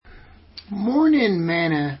Morning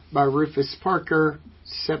Manna by Rufus Parker,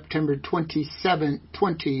 September 27,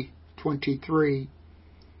 2023.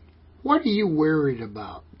 What are you worried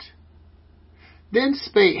about? Then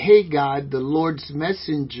spake Haggai, the Lord's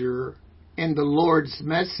messenger, and the Lord's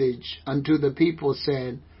message unto the people,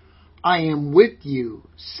 saying, I am with you,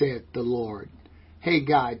 saith the Lord.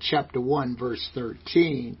 Haggai chapter 1, verse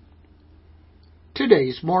 13.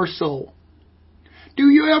 Today's morsel. Do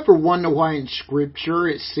you ever wonder why in Scripture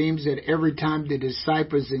it seems that every time the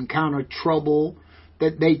disciples encountered trouble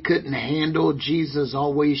that they couldn't handle, Jesus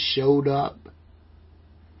always showed up?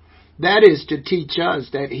 That is to teach us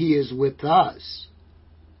that He is with us.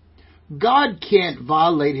 God can't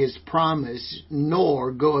violate His promise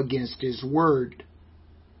nor go against His word.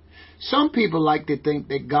 Some people like to think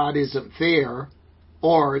that God isn't fair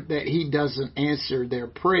or that He doesn't answer their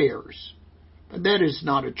prayers, but that is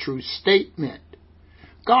not a true statement.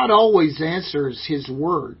 God always answers His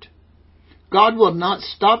word. God will not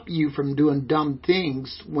stop you from doing dumb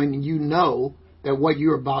things when you know that what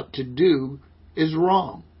you're about to do is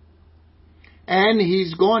wrong. And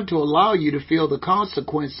He's going to allow you to feel the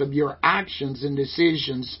consequence of your actions and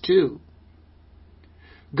decisions too.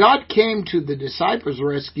 God came to the disciples'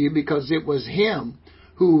 rescue because it was Him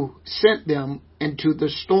who sent them into the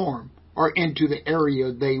storm or into the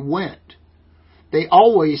area they went. They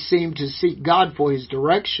always seemed to seek God for His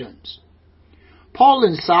directions. Paul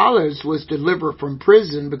and Silas was delivered from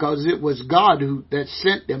prison because it was God that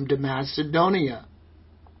sent them to Macedonia.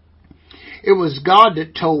 It was God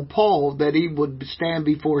that told Paul that he would stand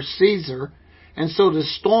before Caesar, and so the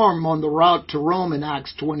storm on the route to Rome in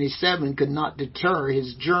Acts 27 could not deter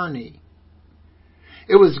his journey.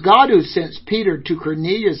 It was God who sent Peter to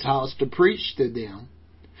Cornelius' house to preach to them.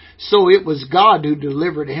 So it was God who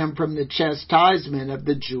delivered him from the chastisement of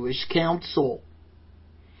the Jewish council.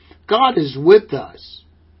 God is with us.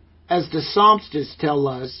 As the psalmists tell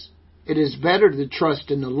us, it is better to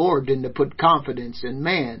trust in the Lord than to put confidence in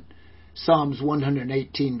man. Psalms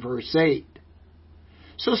 118 verse 8.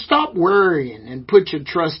 So stop worrying and put your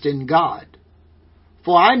trust in God.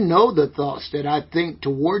 For I know the thoughts that I think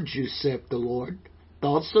towards you, saith the Lord,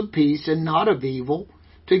 thoughts of peace and not of evil,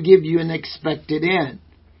 to give you an expected end.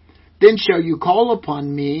 Then shall you call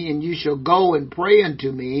upon me, and you shall go and pray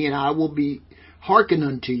unto me, and I will be hearken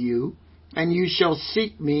unto you, and you shall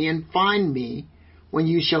seek me and find me, when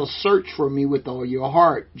you shall search for me with all your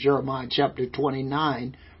heart. Jeremiah chapter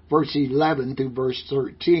 29, verse 11 through verse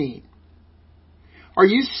 13. Are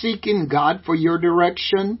you seeking God for your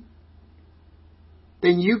direction?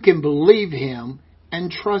 Then you can believe Him and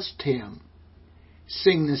trust Him.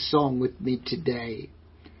 Sing this song with me today.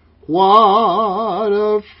 What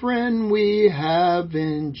a friend we have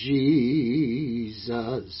in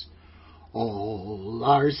Jesus, all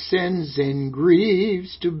our sins and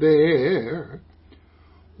griefs to bear.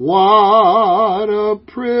 What a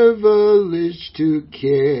privilege to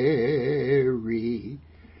carry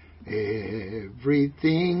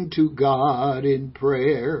everything to God in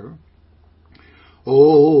prayer.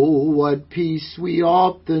 Oh, what peace we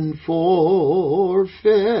often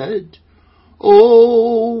forfeit.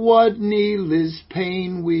 Oh, what needless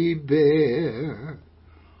pain we bear,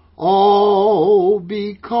 all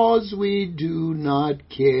because we do not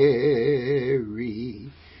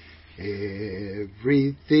carry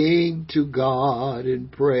everything to God in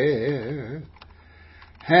prayer.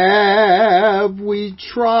 Have we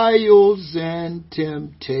trials and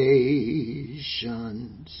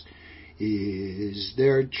temptations? Is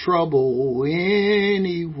there trouble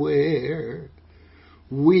anywhere?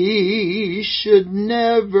 We should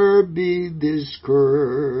never be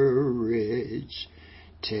discouraged.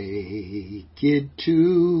 Take it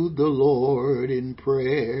to the Lord in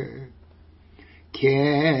prayer.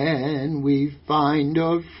 Can we find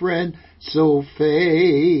a friend so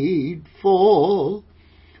faithful,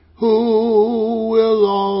 who will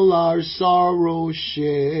all our sorrows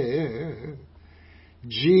share?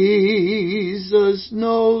 Jesus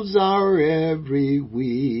knows our every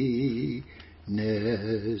weakness.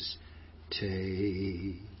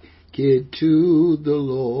 Take it to the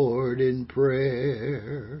Lord in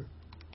prayer.